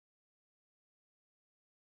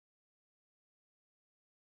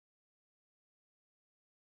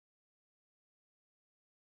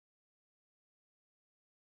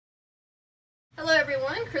Hello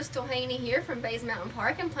everyone, Crystal Haney here from Bays Mountain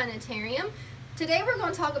Park and Planetarium. Today we're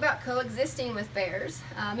going to talk about coexisting with bears.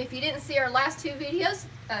 If you didn't see our last two videos,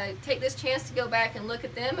 take this chance to go back and look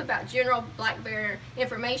at them about general black bear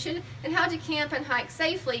information and how to camp and hike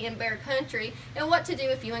safely in bear country and what to do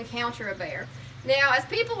if you encounter a bear. Now, as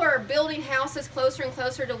people are building houses closer and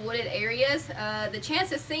closer to wooded areas, the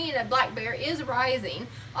chance of seeing a black bear is rising.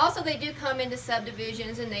 Also, they do come into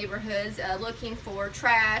subdivisions and neighborhoods looking for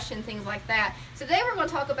trash and things like that. So today we're going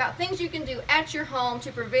to talk about things you can do at your home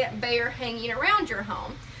to prevent bear hanging around your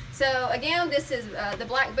home. So again, this is the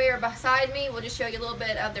black bear beside me. We'll just show you a little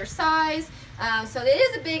bit of their size. So it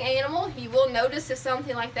is a big animal. You will notice if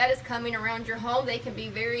something like that is coming around your home. They can be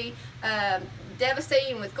very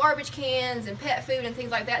devastating with garbage cans and pet food and things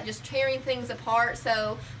like that, just tearing things apart.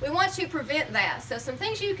 So we want to prevent that. So some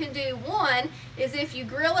things you can do. One is if you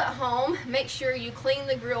grill at home, make sure you clean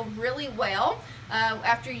the grill really well.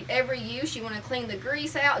 After every use, you want to clean the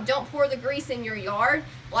grease out. Don't pour the grease in your yard.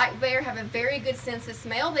 Black bear have a very good sense of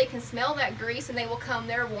smell. They can smell that grease and they will come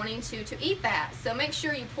there wanting to eat that. So make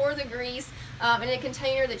sure you pour the grease in a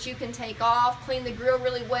container that you can take off, clean the grill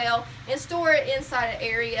really well, and store it inside an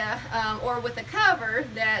area or with a cover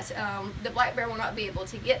that the black bear will not be able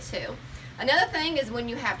to get to. Another thing is when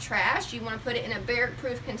you have trash, you want to put it in a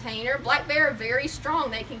bear-proof container. Black bear are very strong.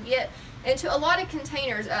 They can get into a lot of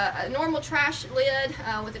containers. A normal trash lid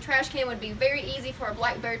with a trash can would be very easy for a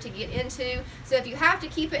black bear to get into. So if you have to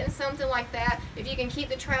keep it in something like that, if you can keep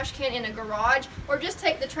the trash can in a garage, or just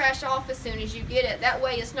take the trash off as soon as you get it. That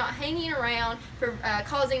way it's not hanging around for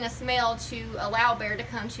causing a smell to allow bear to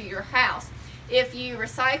come to your house. If you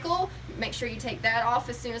recycle, make sure you take that off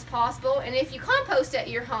as soon as possible. And if you compost at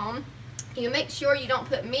your home, you make sure you don't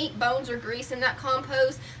put meat, bones, or grease in that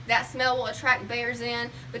compost. That smell will attract bears in.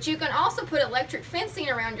 But you can also put electric fencing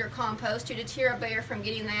around your compost to deter a bear from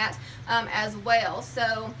getting that as well.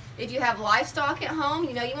 So if you have livestock at home,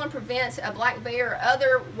 you want to prevent a black bear or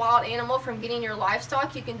other wild animal from getting your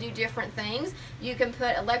livestock. You can do different things. You can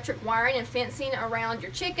put electric wiring and fencing around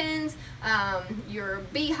your chickens, your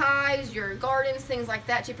beehives, your gardens, things like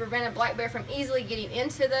that, to prevent a black bear from easily getting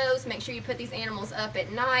into those. Make sure you put these animals up at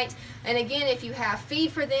night. And again, if you have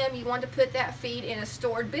feed for them, you want to put that feed in a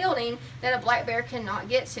stored building that a black bear cannot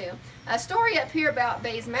get to. A story up here about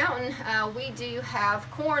Bays Mountain, we do have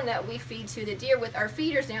corn that we feed to the deer with our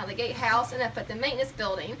feeders down at the gatehouse and up at the maintenance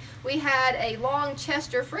building. We had a long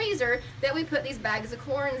Chester freezer that we put these bags of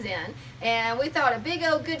corns in, and we thought a big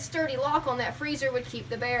old good sturdy lock on that freezer would keep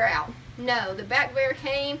the bear out. No, the black bear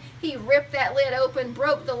came, he ripped that lid open,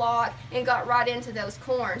 broke the lock, and got right into those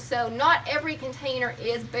corn. So not every container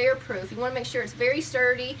is bear proof. You want to make sure it's very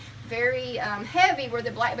sturdy, very heavy, where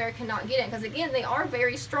the black bear cannot get in, because again, they are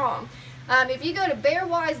very strong. If you go to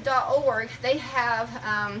bearwise.org, they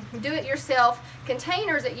have do-it-yourself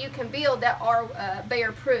containers that you can build that are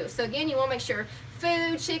bear proof. So again, you want to make sure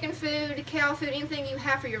food, chicken food, cow food, anything you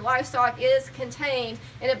have for your livestock is contained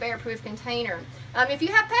in a bear proof container. If you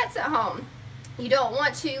have pets at home, you don't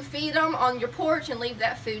want to feed them on your porch and leave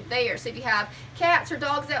that food there. So if you have cats or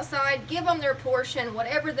dogs outside, give them their portion.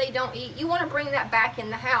 Whatever they don't eat, you want to bring that back in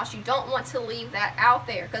the house. You don't want to leave that out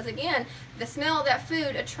there, because again, the smell of that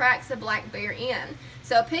food attracts a black bear in.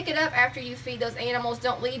 So pick it up after you feed those animals.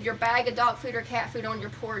 Don't leave your bag of dog food or cat food on your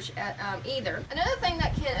porch either. Another thing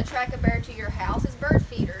that can attract a bear to your house is bird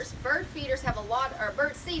feeders. Bird feeders have a lot, or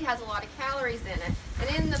bird seed has a lot of calories in it.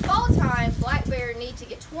 And in the fall time, black bear need to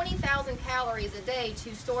get 20,000 calories a day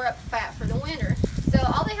to store up fat for the winter. So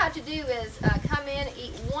all they have to do is come in,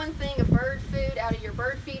 eat one thing of bird food out of your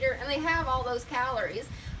bird feeder, and they have all those calories.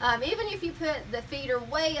 Even if you put the feeder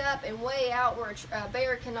way up and way out where a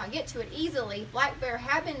bear cannot get to it easily, black bear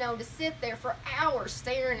have been known to sit there for hours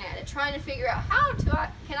staring at it, trying to figure out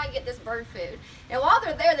can I get this bird food. And while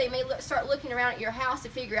they're there, they may start looking around at your house to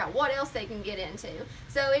figure out what else they can get into.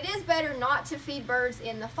 So it is better not to feed birds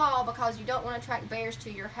in the fall, because you don't want to attract bears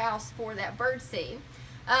to your house for that bird seed.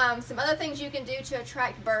 Some other things you can do to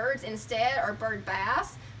attract birds instead are bird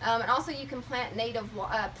baths. And also you can plant native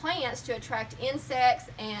plants to attract insects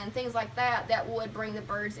and things like that that would bring the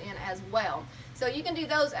birds in as well. So you can do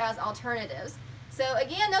those as alternatives. So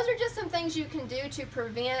again, those are just some things you can do to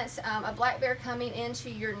prevent a black bear coming into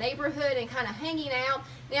your neighborhood and kind of hanging out.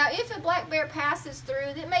 Now, if a black bear passes through,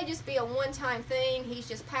 it may just be a one-time thing. He's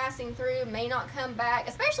just passing through, may not come back,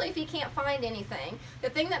 especially if he can't find anything. The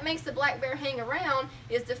thing that makes the black bear hang around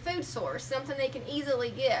is the food source, something they can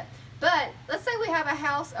easily get. But let's say we have a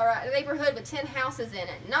house or a neighborhood with 10 houses in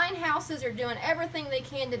it. 9 houses are doing everything they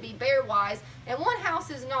can to be bear wise, and 1 house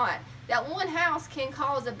is not. That 1 house can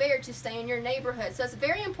cause a bear to stay in your neighborhood. So it's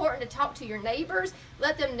very important to talk to your neighbors,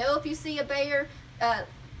 let them know if you see a bear,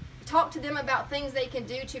 talk to them about things they can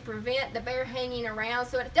do to prevent the bear hanging around.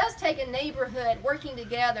 So it does take a neighborhood working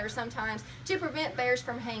together sometimes to prevent bears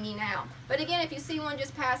from hanging out. But again, if you see one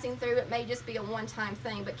just passing through, it may just be a one-time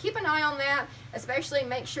thing. But keep an eye on that, especially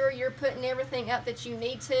make sure you're putting everything up that you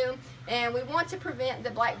need to. And we want to prevent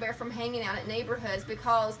the black bear from hanging out at neighborhoods,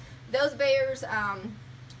 because those bears,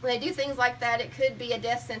 when they do things like that, it could be a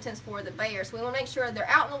death sentence for the bear. So we want to make sure they're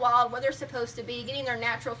out in the wild where they're supposed to be, getting their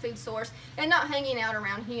natural food source, and not hanging out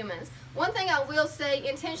around humans. One thing I will say,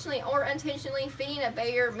 intentionally or unintentionally, feeding a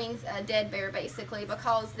bear means a dead bear basically,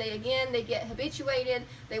 because they get habituated,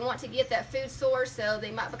 they want to get that food source, so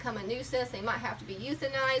they might become a nuisance, they might have to be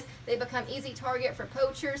euthanized, they become easy target for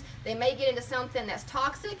poachers, they may get into something that's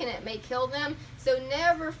toxic and it may kill them. So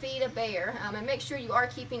never feed a bear, and make sure you are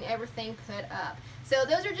keeping everything put up. So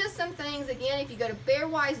those are just some things. Again, if you go to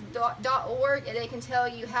bearwise.org, they can tell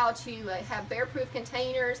you how to have bear-proof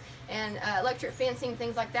containers and electric fencing,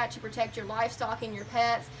 things like that, to protect your livestock and your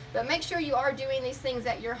pets. But make sure you are doing these things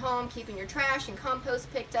at your home, keeping your trash and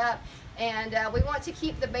compost picked up. And we want to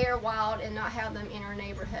keep the bear wild and not have them in our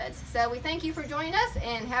neighborhoods. So we thank you for joining us,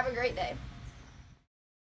 and have a great day.